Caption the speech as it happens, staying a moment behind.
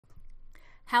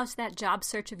How's that job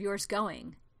search of yours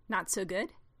going? Not so good?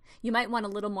 You might want a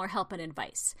little more help and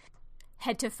advice.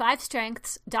 Head to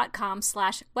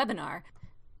 5strengths.com/webinar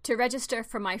to register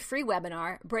for my free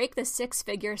webinar, Break the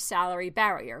Six-Figure Salary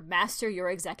Barrier, Master Your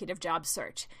Executive Job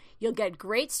Search. You'll get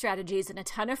great strategies and a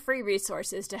ton of free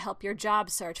resources to help your job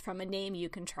search from a name you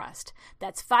can trust.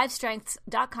 That's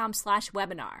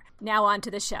 5strengths.com/webinar. Now on to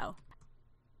the show.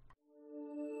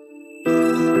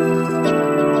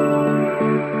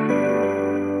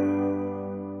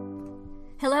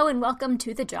 Hello and welcome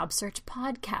to the Job Search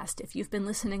Podcast. If you've been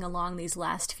listening along these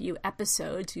last few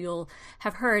episodes, you'll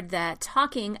have heard that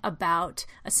talking about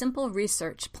a simple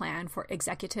research plan for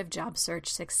executive job search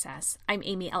success. I'm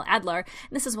Amy L. Adler,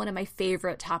 and this is one of my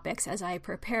favorite topics as I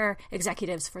prepare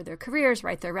executives for their careers,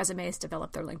 write their resumes,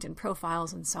 develop their LinkedIn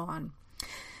profiles, and so on.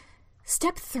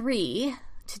 Step 3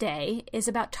 today is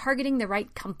about targeting the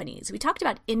right companies. We talked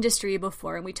about industry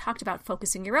before, and we talked about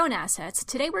focusing your own assets.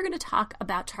 Today, we're going to talk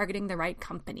about targeting the right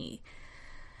company.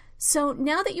 So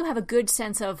now that you have a good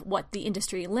sense of what the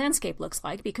industry landscape looks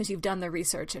like, because you've done the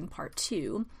research in part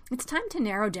 2, it's time to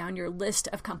narrow down your list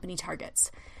of company targets.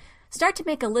 Start to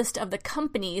make a list of the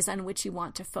companies on which you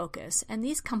want to focus, and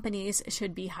these companies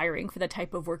should be hiring for the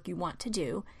type of work you want to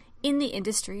do in the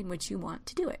industry in which you want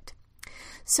to do it.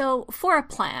 So for a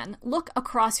plan, look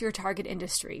across your target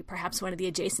industry, perhaps one of the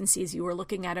adjacencies you were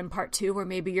looking at in part 2, or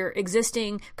maybe your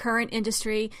existing current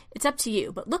industry. It's up to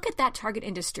you, but look at that target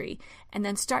industry and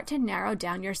then start to narrow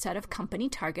down your set of company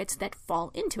targets that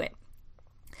fall into it.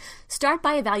 Start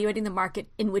by evaluating the market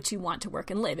in which you want to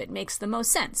work and live. It makes the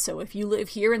most sense. So if you live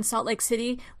here in Salt Lake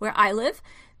City, where I live,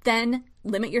 then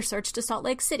limit your search to Salt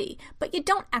Lake City. But you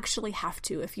don't actually have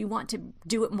to. If you want to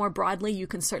do it more broadly, you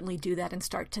can certainly do that and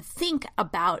start to think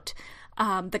about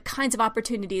the kinds of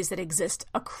opportunities that exist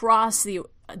across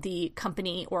the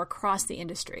company or across the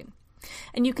industry.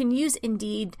 And you can use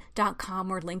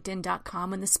Indeed.com or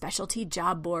LinkedIn.com and the specialty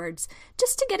job boards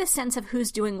just to get a sense of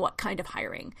who's doing what kind of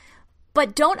hiring.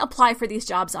 But don't apply for these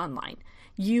jobs online.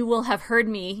 You will have heard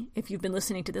me, if you've been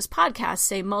listening to this podcast,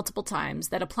 say multiple times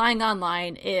that applying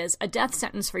online is a death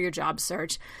sentence for your job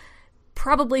search.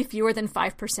 Probably fewer than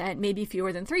 5%, maybe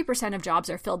fewer than 3% of jobs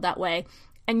are filled that way,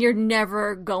 and you're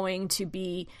never going to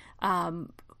be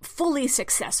fully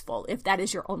successful if that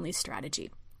is your only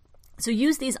strategy. So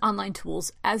use these online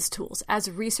tools, as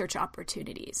research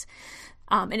opportunities.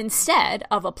 And instead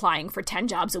of applying for 10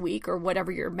 jobs a week or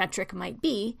whatever your metric might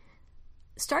be,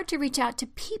 start to reach out to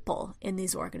people in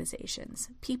these organizations,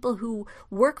 people who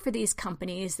work for these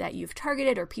companies that you've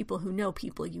targeted or people who know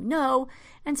people you know,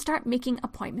 and start making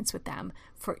appointments with them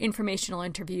for informational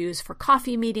interviews, for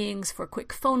coffee meetings, for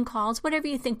quick phone calls, whatever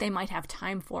you think they might have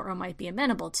time for or might be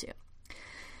amenable to.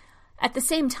 At the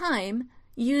same time,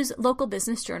 use local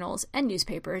business journals and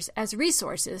newspapers as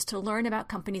resources to learn about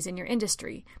companies in your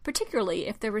industry, particularly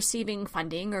if they're receiving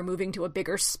funding or moving to a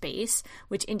bigger space,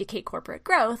 which indicate corporate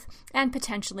growth and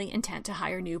potentially intent to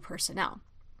hire new personnel.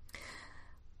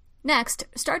 Next,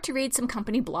 start to read some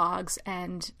company blogs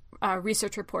and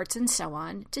research reports and so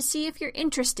on to see if you're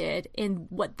interested in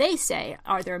what they say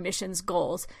are their missions,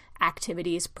 goals,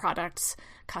 activities, products,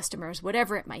 customers,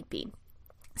 whatever it might be.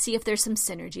 See if there's some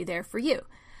synergy there for you.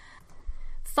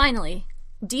 Finally,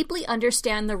 deeply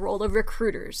understand the role of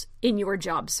recruiters in your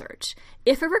job search.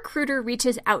 If a recruiter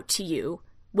reaches out to you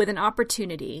with an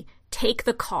opportunity, take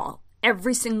the call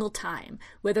every single time.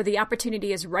 Whether the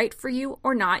opportunity is right for you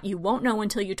or not, you won't know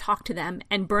until you talk to them,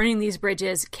 and burning these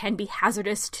bridges can be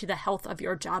hazardous to the health of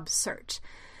your job search.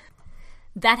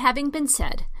 That having been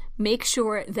said, make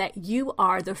sure that you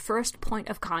are the first point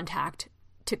of contact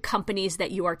to companies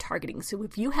that you are targeting. So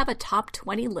if you have a top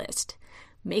 20 list,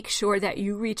 make sure that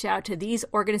you reach out to these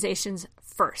organizations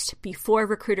first before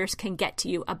recruiters can get to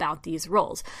you about these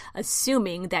roles,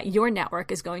 assuming that your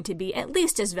network is going to be at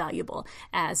least as valuable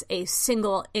as a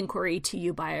single inquiry to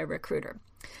you by a recruiter.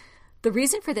 The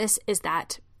reason for this is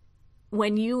that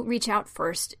when you reach out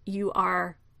first, you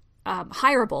are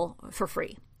hireable for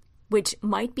free, which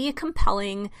might be a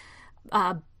compelling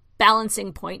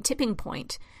balancing point, tipping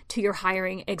point to your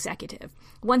hiring executive.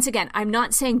 Once again, I'm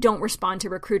not saying don't respond to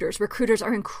recruiters. Recruiters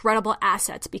are incredible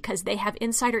assets because they have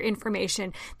insider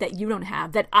information that you don't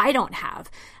have, that I don't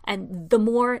have. And the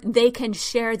more they can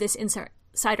share this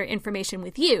insider information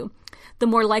with you, the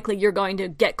more likely you're going to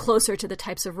get closer to the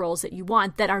types of roles that you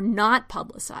want that are not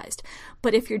publicized.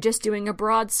 But if you're just doing a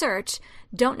broad search,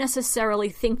 don't necessarily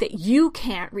think that you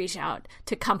can't reach out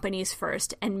to companies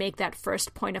first and make that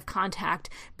first point of contact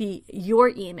be your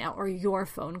email or your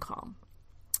phone call.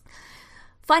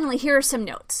 Finally, here are some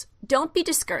notes. Don't be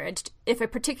discouraged if a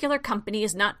particular company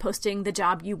is not posting the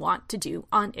job you want to do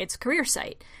on its career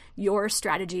site. Your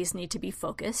strategies need to be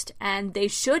focused, and they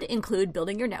should include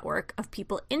building your network of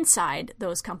people inside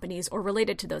those companies or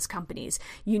related to those companies.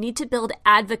 You need to build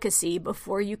advocacy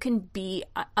before you can be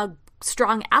a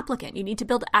strong applicant. You need to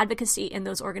build advocacy in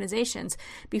those organizations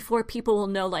before people will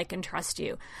know, like, and trust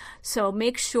you. So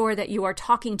make sure that you are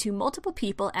talking to multiple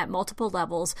people at multiple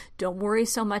levels. Don't worry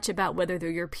so much about whether they're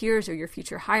your peers or your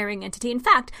future hiring entity. In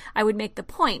fact, I would make the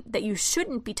point that you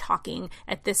shouldn't be talking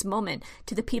at this moment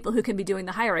to the people who can be doing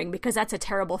the hiring, because that's a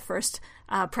terrible first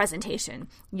presentation.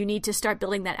 You need to start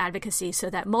building that advocacy so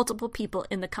that multiple people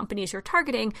in the companies you're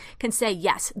targeting can say,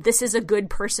 yes, this is a good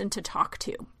person to talk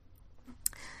to.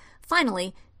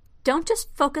 Finally, don't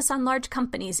just focus on large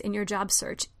companies in your job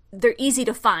search. They're easy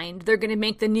to find. They're going to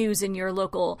make the news in your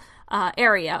local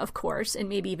area, of course, and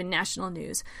maybe even national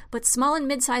news. But small and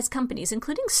mid-sized companies,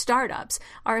 including startups,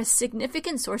 are a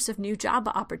significant source of new job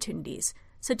opportunities.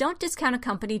 So don't discount a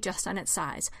company just on its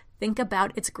size. Think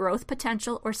about its growth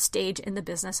potential or stage in the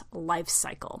business life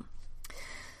cycle.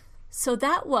 So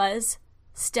that was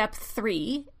step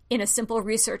 3 in a simple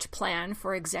research plan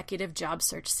for executive job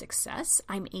search success.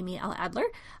 I'm Amy L. Adler.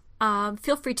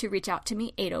 Feel free to reach out to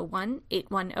me,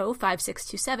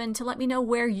 801-810-5627, to let me know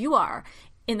where you are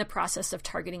in the process of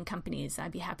targeting companies.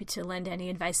 I'd be happy to lend any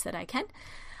advice that I can.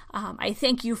 I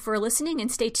thank you for listening, and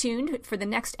stay tuned for the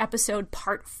next episode,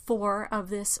 part 4 of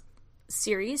this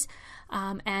series.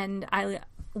 And I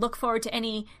look forward to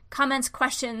any comments,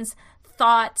 questions,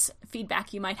 thoughts,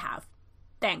 feedback you might have.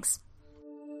 Thanks.